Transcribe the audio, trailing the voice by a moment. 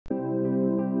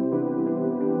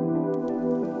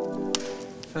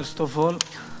First of all,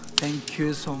 thank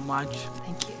you so much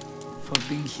Thank you. for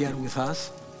being here with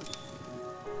us.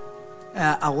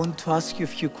 I want to ask you a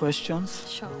few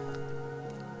questions. Sure.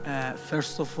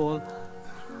 First of all,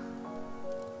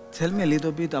 tell me a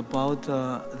little bit about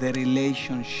the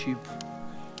relationship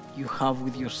you have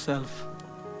with yourself.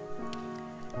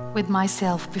 With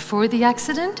myself before the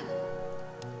accident?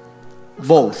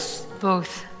 Both.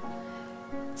 Both.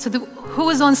 So who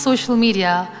is on social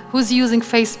media? Who's using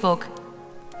Facebook?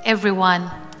 Everyone.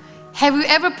 Have you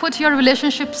ever put your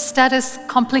relationship status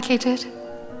complicated?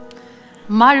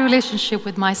 My relationship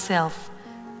with myself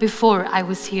before I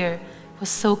was here was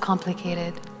so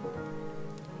complicated.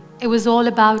 It was all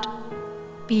about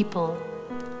people.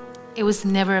 It was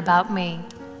never about me.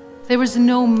 There was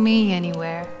no me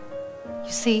anywhere.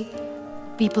 You see,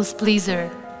 people's pleaser.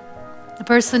 The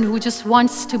person who just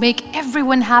wants to make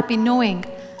everyone happy knowing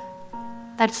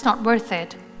that it's not worth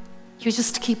it. You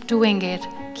just keep doing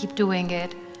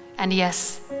it, and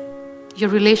yes,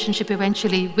 your relationship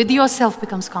eventually with yourself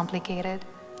becomes complicated.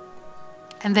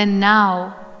 And then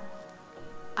now,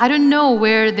 I don't know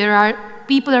where there are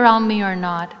people around me or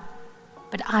not,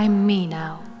 but I'm me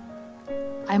now.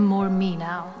 I'm more me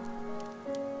now.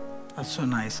 That's so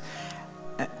nice.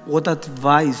 What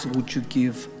advice would you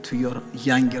give to your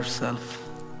younger self?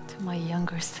 To my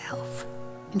younger self.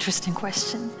 Interesting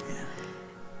question. Yeah.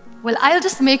 Well, I'll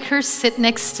just make her sit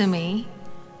next to me,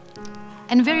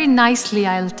 and very nicely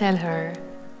I'll tell her,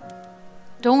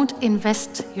 don't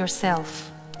invest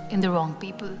yourself in the wrong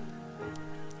people.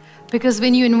 Because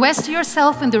when you invest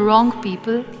yourself in the wrong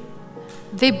people,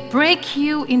 they break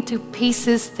you into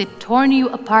pieces, they torn you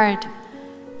apart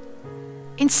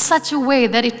in such a way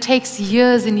that it takes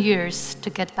years and years to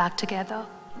get back together.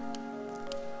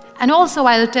 And also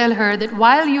I'll tell her that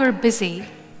while you're busy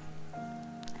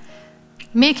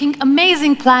making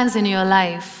amazing plans in your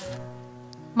life,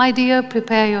 my dear,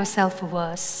 prepare yourself for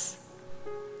worse.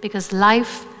 Because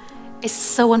life is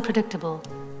so unpredictable.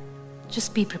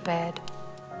 Just be prepared.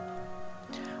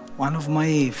 One of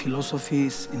my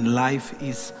philosophies in life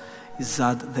is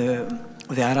that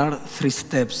there are 3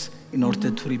 steps in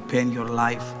order to repaint your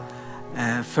life.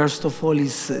 First of all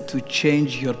is to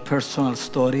change your personal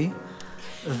story,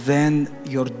 then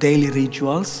your daily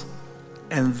rituals,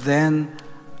 and then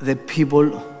the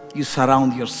people you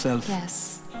surround yourself.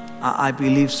 Yes. I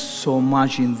believe so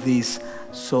much in this.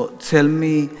 So tell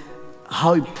me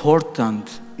how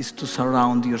important is to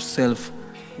surround yourself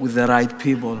with the right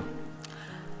people.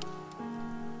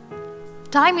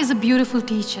 Time is a beautiful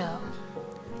teacher.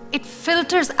 It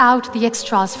filters out the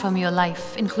extras from your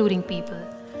life, including people.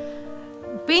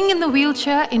 Being in the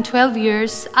wheelchair in 12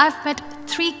 years, I've met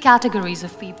 3 categories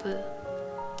of people.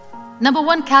 Number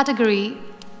 1 category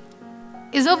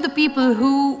is of the people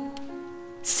who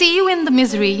see you in the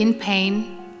misery, in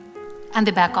pain, and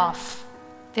they back off.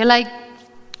 They're like,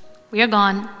 we are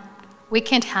gone, we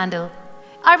can't handle.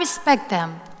 I respect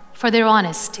them for their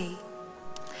honesty.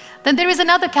 Then there is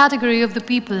another category of the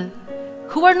people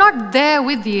who are not there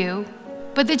with you,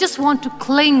 but they just want to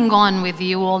cling on with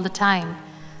you all the time.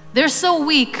 They're so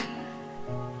weak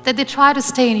that they try to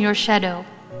stay in your shadow.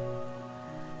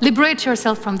 Liberate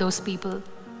yourself from those people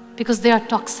because they are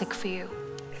toxic for you.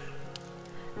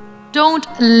 Don't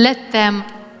let them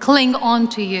cling on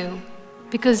to you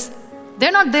because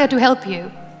they're not there to help you.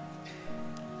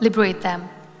 Liberate them.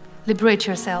 Liberate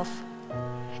yourself.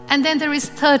 And then there is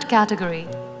 3rd category.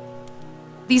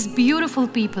 These beautiful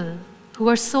people who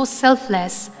are so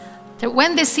selfless that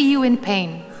when they see you in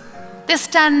pain, they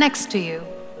stand next to you.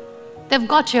 They've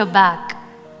got your back.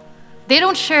 They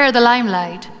don't share the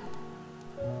limelight.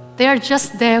 They are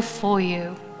just there for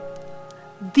you.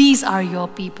 These are your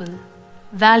people.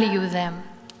 Value them.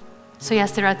 So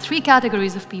yes, there are 3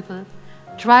 categories of people.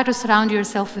 Try to surround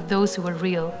yourself with those who are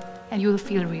real, and you will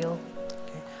feel real.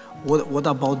 Okay. What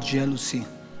about jealousy?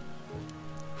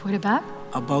 What about?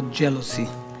 About jealousy.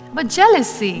 But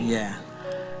jealousy. Yeah.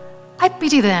 I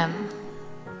pity them.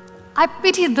 I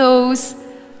pity those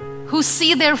who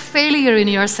see their failure in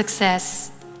your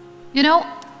success. You know,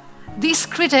 these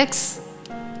critics,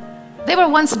 they were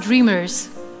once dreamers.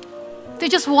 They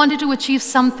just wanted to achieve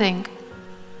something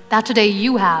that today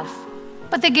you have,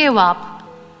 but they gave up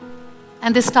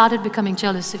and they started becoming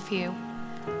jealous of you.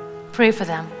 Pray for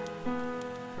them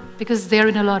because they're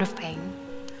in a lot of pain.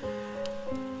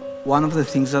 One of the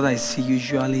things that I see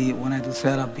usually when I do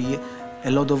therapy,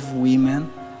 a lot of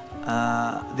women,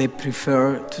 they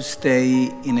prefer to stay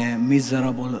in a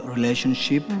miserable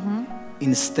relationship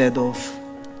instead of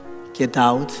get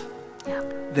out. Yeah.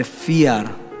 The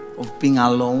fear of being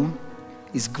alone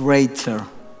is greater.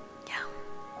 Yeah.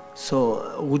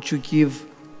 So would you give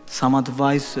some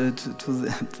advice to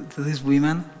these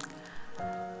women?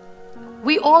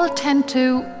 We all tend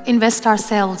to invest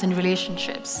ourselves in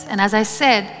relationships. And as I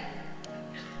said,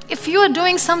 if you are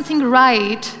doing something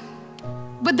right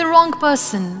with the wrong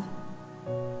person,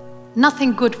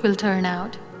 nothing good will turn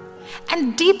out.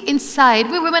 And deep inside,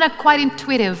 we women are quite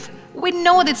intuitive. We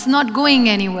know that it's not going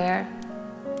anywhere.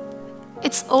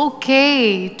 It's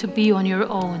okay to be on your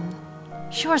own.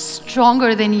 You are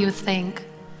stronger than you think.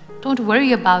 Don't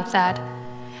worry about that.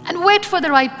 And wait for the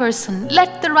right person.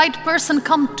 Let the right person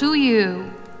come to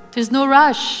you. There's no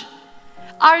rush.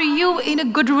 Are you in a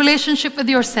good relationship with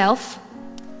yourself?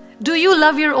 Do you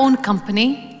love your own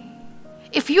company?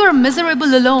 If you're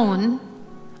miserable alone,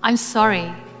 I'm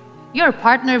sorry, your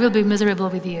partner will be miserable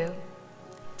with you.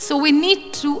 So we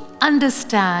need to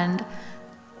understand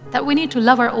that we need to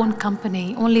love our own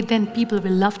company. Only then people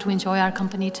will love to enjoy our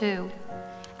company too.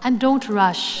 And don't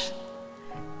rush.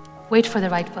 Wait for the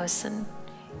right person.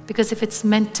 Because if it's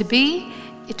meant to be,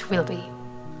 it will be.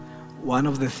 One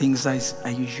of the things I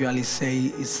usually say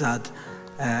is that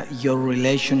your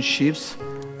relationships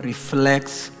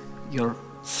reflects your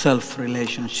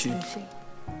self-relationship. Absolutely.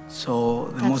 So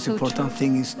the That's most so important true.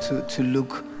 thing is to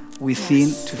look within,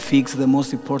 Yes. to fix the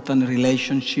most important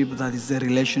relationship, that is the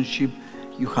relationship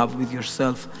you have with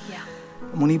yourself. Yeah.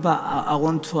 Muniba, I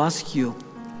want to ask you,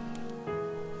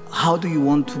 how do you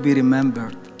want to be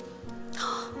remembered?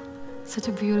 Such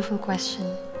a beautiful question.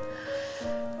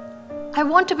 I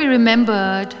want to be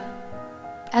remembered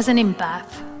as an empath.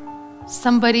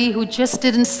 Somebody who just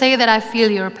didn't say that I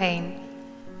feel your pain.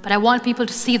 But I want people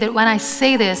to see that when I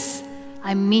say this,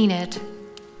 I mean it.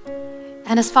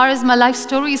 And as far as my life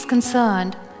story is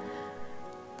concerned,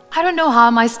 I don't know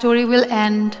how my story will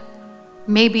end.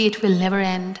 Maybe it will never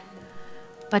end.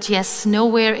 But yes,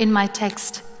 nowhere in my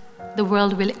text the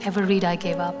world will ever read I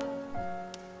gave up.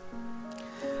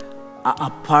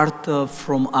 Apart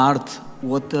from art,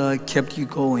 what kept you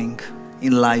going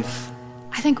in life?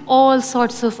 I think all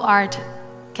sorts of art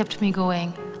kept me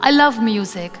going. I love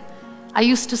music. I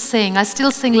used to sing. I still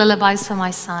sing lullabies for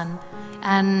my son.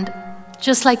 And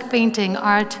just like painting,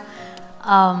 art,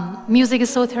 music is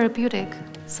so therapeutic.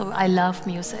 So I love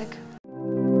music.